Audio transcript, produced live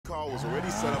car was already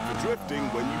set up for drifting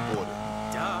when you bought it.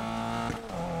 Duh.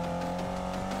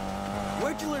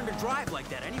 Where'd you learn to drive like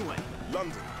that anyway?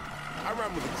 London. I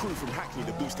ran with a crew from Hackney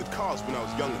that boosted cars when I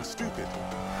was young and stupid.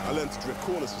 I learned to drift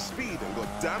corners for speed and got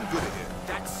damn good at it.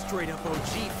 That's straight up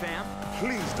OG, fam.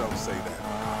 Please don't say that.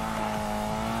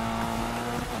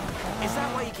 Is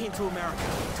that why you came to America?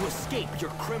 To escape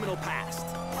your criminal past?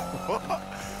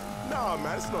 Nah,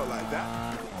 man, it's not like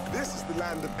that. This is the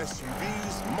land of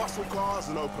SUVs, muscle cars,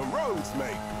 and open roads,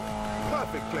 mate.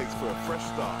 Perfect place for a fresh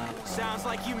start. Sounds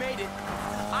like you made it.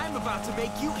 I'm about to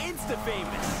make you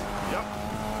insta-famous. Yup.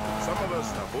 Some of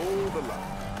us have all the luck.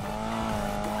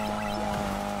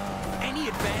 Any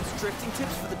advanced drifting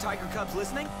tips for the Tiger Cubs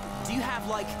listening? Do you have,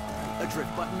 like, a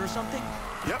drift button or something?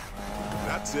 Yep.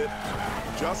 That's it.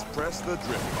 Just press the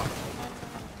drift button.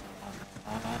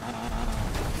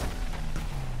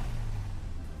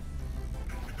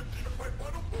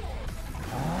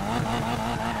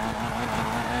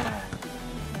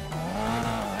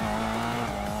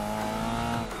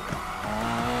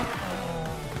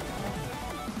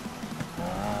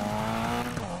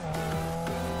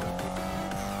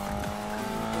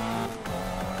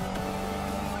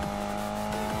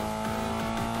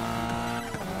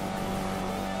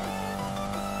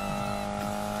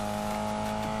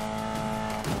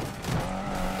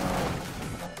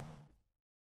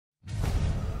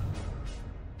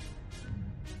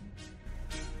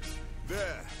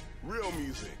 There, real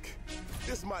music.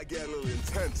 This might get a little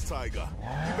intense, Tiger.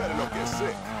 You better not get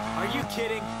sick. Are you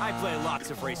kidding? I play lots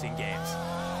of racing games.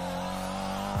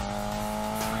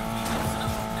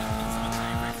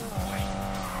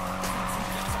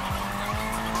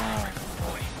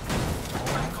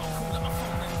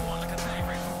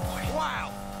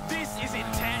 Wow, this is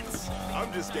intense.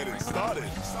 I'm just getting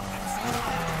started.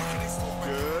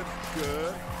 Good,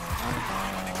 good.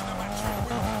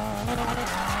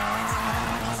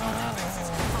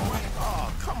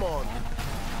 Oh, come on.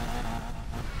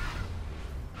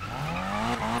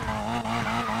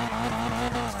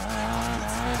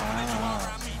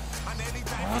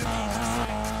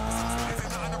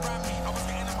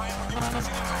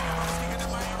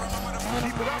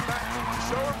 Keep it up, Matt.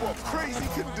 Show him what crazy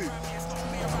can do.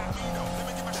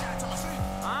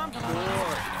 I'm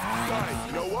bored. Guys,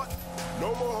 you know what? No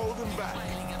more holding back.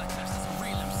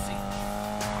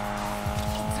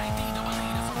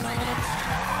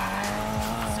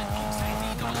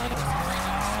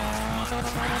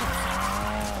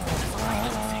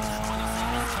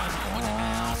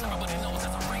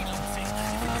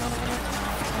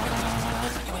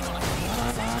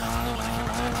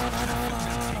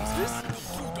 This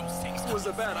was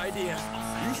a bad idea.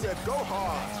 You said go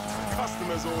hard.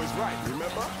 Customer's always right,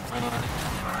 remember?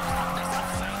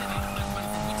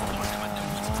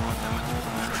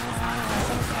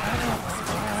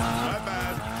 My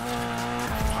bad.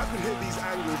 I could hit these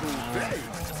angles all day.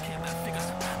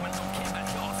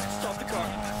 Stop the car.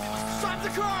 Stop the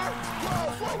car!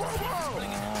 Whoa, whoa, whoa, whoa!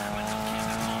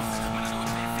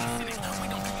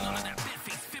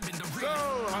 So,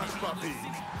 hush puppy.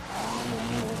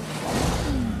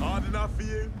 Hard enough for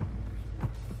you?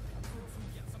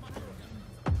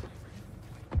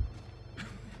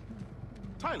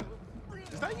 Tyler,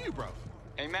 is that you, bro?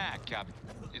 Hey, Mac,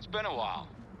 it's been a while.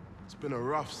 It's been a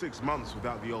rough 6 months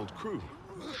without the old crew.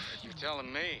 You're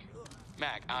telling me.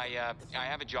 Mac, I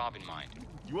have a job in mind.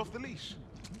 You off the leash?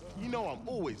 You know I'm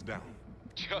always down.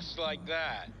 Just like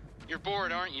that. You're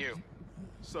bored, aren't you?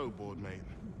 So bored, mate.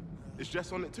 Is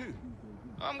Jess on it too?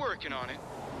 I'm working on it.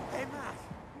 Hey, Mac.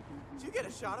 Did you get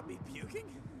a shot of me puking?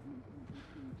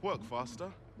 Work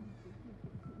faster.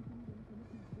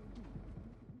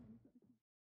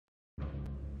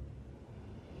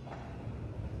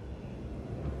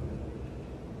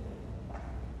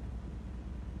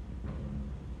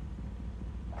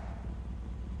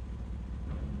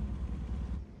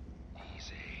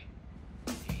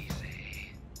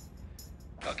 Easy.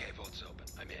 Okay, vote's open.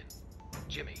 I'm in.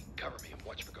 Jimmy, cover me and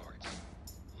watch for guards.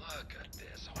 Look at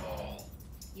this hole.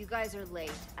 You guys are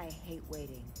late. I hate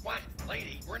waiting. What?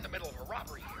 Lady, we're in the middle of a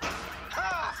robbery here.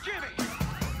 Ah! Jimmy!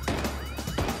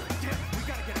 Jim, we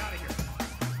gotta get out of here.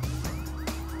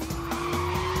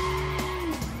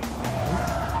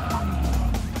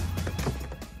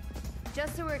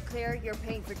 Just so we're clear, you're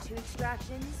paying for 2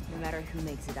 extractions, no matter who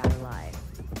makes it out alive.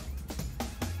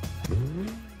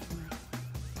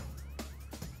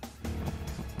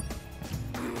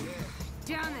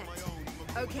 Damn it!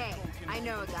 Okay, I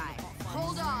know a guy.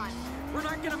 Hold on! We're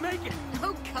not gonna make it!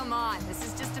 Oh, come on. This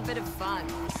is just a bit of fun.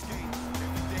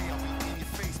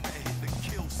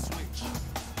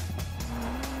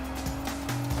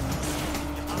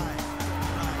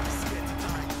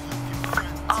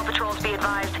 be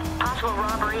advised. Possible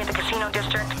robbery at the casino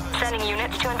district. Sending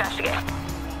units to investigate.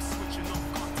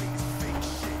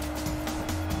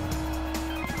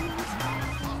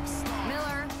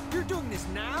 Miller. You're doing this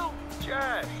now?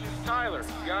 Jess, it's Tyler.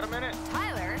 You got a minute?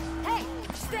 Tyler? Hey,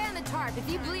 stay on the tarp. If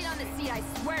you bleed on the seat, I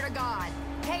swear to God.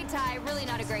 Hey, Ty, really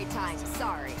not a great time.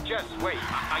 Sorry. Jess, wait.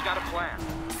 I got a plan.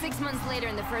 6 months later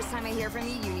and the first time I hear from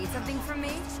you, you need something from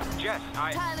me? Jess,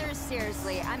 Tyler,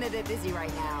 seriously, I'm a bit busy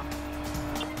right now.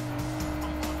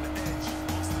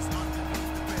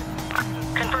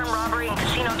 Confirm robbery in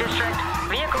casino district.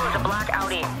 Vehicle is a black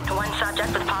Audi. One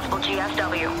subject with possible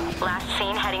GSW. Last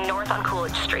seen heading north on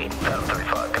Coolidge Street.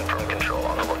 35, confirm control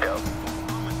on the lookout.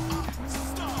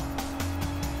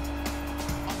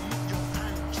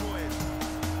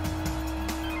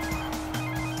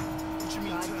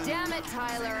 God damn it,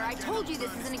 Tyler. I told you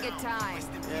this isn't a good time.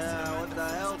 Yeah, what the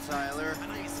hell, Tyler?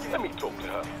 Let me talk to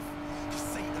her.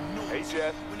 Hey,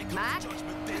 Jess. Mac?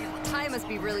 Ty must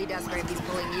be really desperate if he's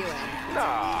pulling you in.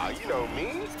 Nah, you know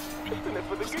me. Just in it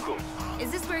for the giggles.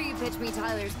 Is this where you pitch me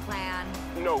Tyler's plan?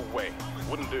 No way.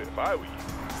 Wouldn't do it if I were you.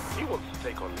 He wants to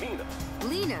take on Lena.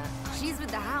 Lena? She's with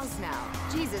the house now.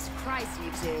 Jesus Christ,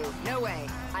 you two. No way.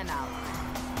 I'm out.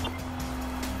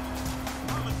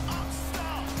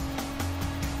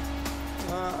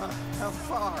 How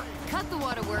far? Cut the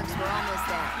waterworks. We're almost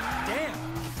there. Damn,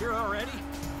 you're already?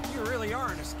 You really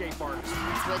are an escape artist.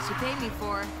 That's what you paid me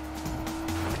for.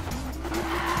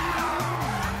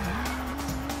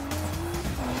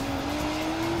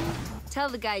 Tell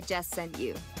the guy Jess sent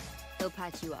you. He'll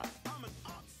patch you up.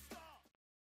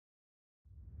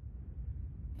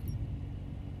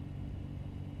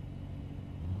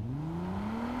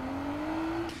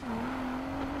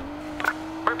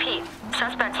 Repeat.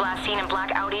 Suspects last seen in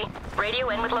black Audi. Radio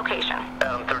in with location.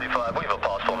 Adam 35, we have a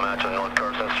possible match on North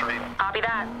Carson Street. Copy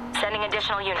that. Sending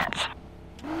additional units.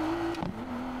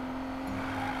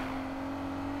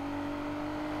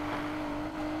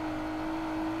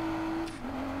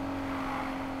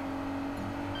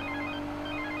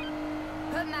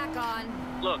 Put Mac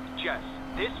on. Look, Jess,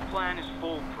 this plan is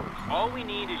foolproof. All we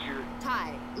need is your...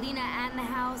 Ty, Lena and the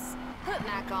house. Put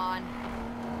Mac on.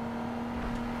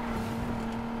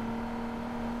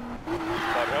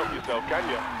 Can't help yourself, can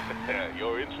you?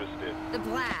 You're interested. The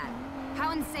plan.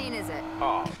 How insane is it?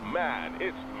 Oh, man,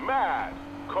 it's mad.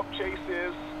 Cop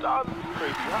chases, stunts,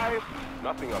 crazy heists,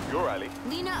 nothing up your alley.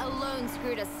 Lena alone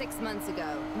screwed us 6 months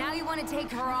ago. Now you want to take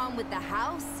her on with the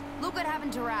house? Look what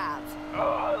happened to Rav.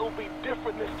 It'll be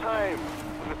different this time.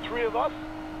 With the three of us,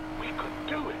 we could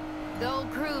do it. The whole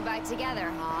crew back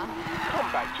together, huh?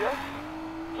 Come back, Jess.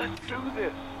 Let's do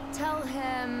this. Tell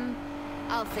him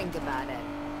I'll think about it.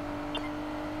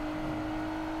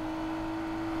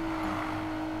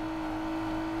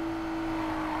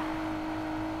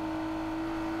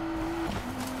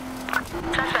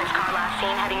 Suspect's car last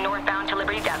seen heading northbound to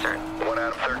Liberty Desert. 1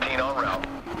 out of 13 en route.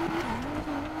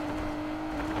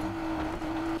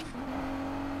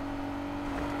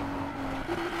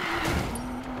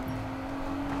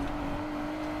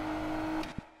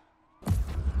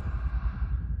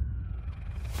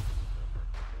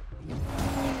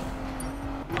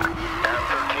 Adam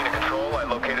 13 in control, I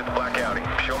located the black Audi.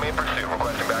 Show me in pursuit,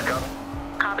 requesting backup.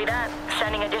 Copy that.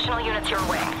 Sending additional units your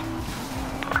way.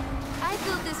 I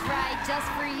built this ride just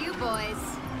for you boys.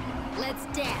 Let's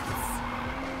dance.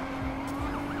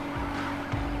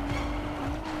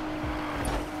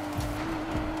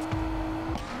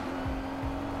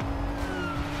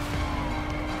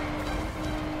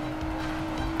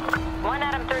 One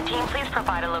Adam 13, please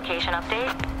provide a location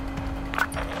update.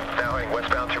 Now heading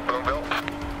westbound through Boomville.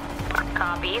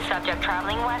 Copy. Subject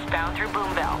traveling westbound through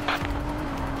Boomville.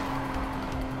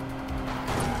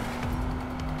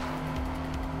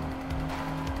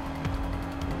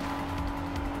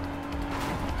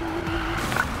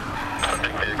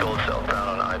 Subject vehicle is southbound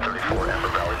on I-34 Amber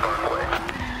Valley Parkway.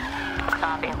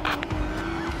 Copy.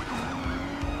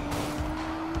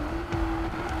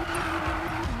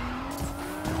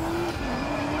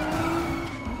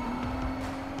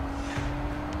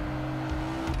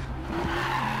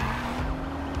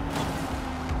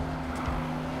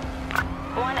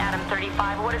 One Adam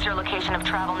 35, what is your location of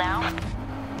travel now?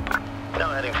 Now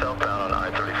heading southbound on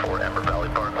I-34 Amber Valley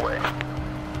Parkway.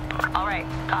 All right,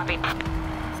 copy.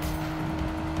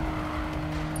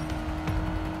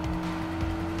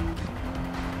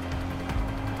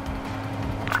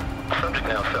 Subject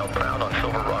now southbound on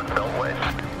Silver Rock Beltway.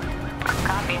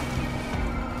 Copy.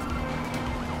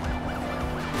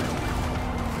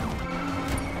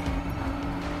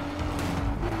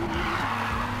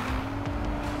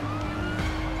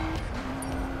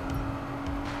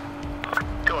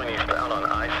 Going eastbound on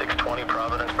I-620 20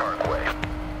 Providence Parkway.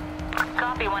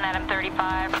 Copy 1 Adam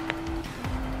 35.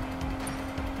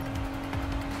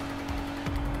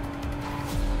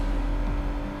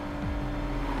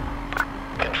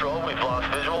 Control, we've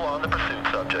lost visual on the pursuit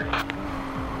subject.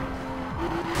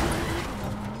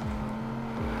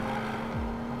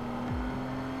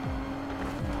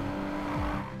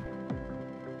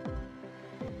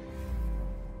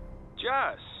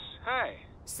 Jess, hey.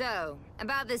 So,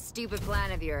 about this stupid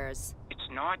plan of yours. It's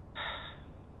not...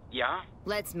 Yeah?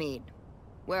 Let's meet.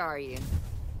 Where are you?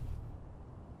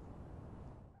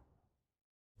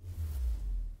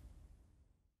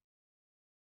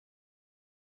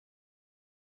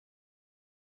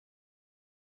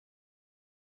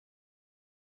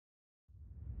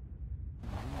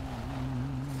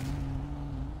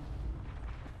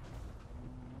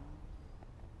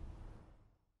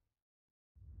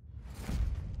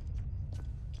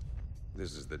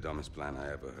 This is the dumbest plan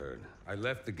I ever heard. I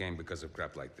left the game because of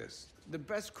crap like this. The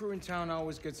best crew in town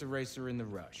always gets a racer in the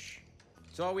rush.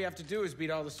 So all we have to do is beat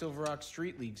all the Silver Rock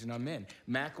street leagues and I'm in.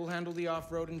 Mac will handle the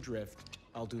off-road and drift.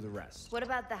 I'll do the rest. What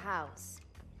about the house?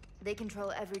 They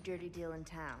control every dirty deal in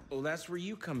town. Well, that's where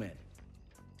you come in.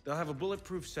 They'll have a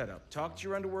bulletproof setup. Talk to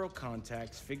your underworld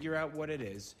contacts, figure out what it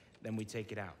is, then we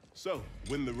take it out. So,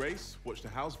 win the race, watch the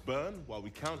house burn while we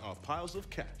count our piles of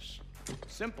cash.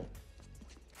 Simple.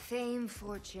 Fame,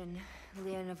 fortune,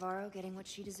 Leah Navarro getting what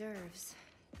she deserves.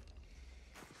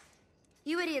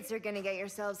 You idiots are gonna get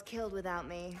yourselves killed without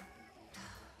me.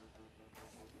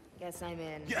 Guess I'm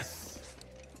in. Yes!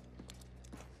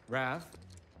 Raph?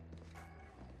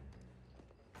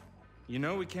 You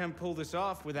know we can't pull this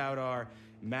off without our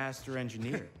master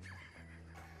engineer.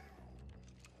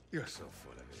 You're so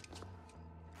full of it.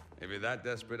 If you're that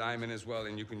desperate, I'm in as well,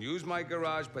 and you can use my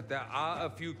garage, but there are a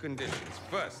few conditions.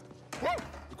 First... Whoa!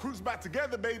 The crew's back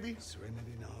together, baby!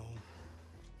 Serenity, no.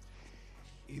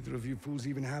 Either of you fools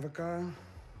even have a car?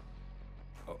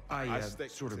 Oh, I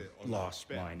staked sort of it on lost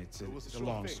that bet. mine. It's It was a a sure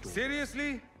long thing. story.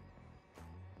 Seriously?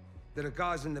 There are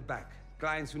cars in the back.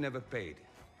 Clients who never paid.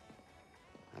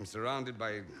 I'm surrounded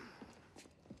by...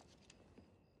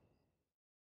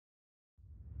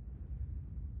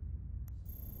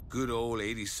 Good old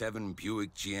 '87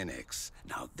 Buick GNX.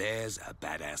 Now there's a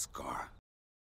badass car.